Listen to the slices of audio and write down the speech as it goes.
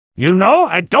You know,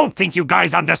 I don't think you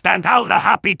guys understand how the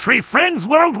Happy Tree Friends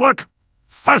world work.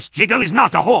 First, Jiggle is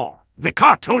not a whore. The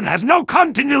cartoon has no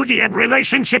continuity and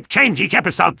relationship change each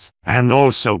episodes. And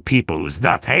also peoples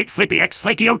that hate Flippy X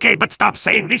Flaky, okay, but stop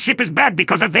saying this ship is bad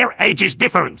because of their ages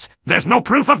difference. There's no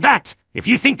proof of that. If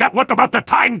you think that, what about the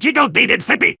time Jiggle dated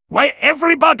Flippy? Why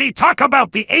everybody talk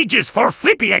about the ages for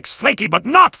Flippy X Flaky but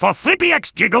not for Flippy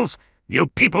X Jiggles? You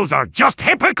peoples are just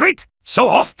hypocrite. So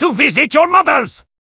off to visit your mothers.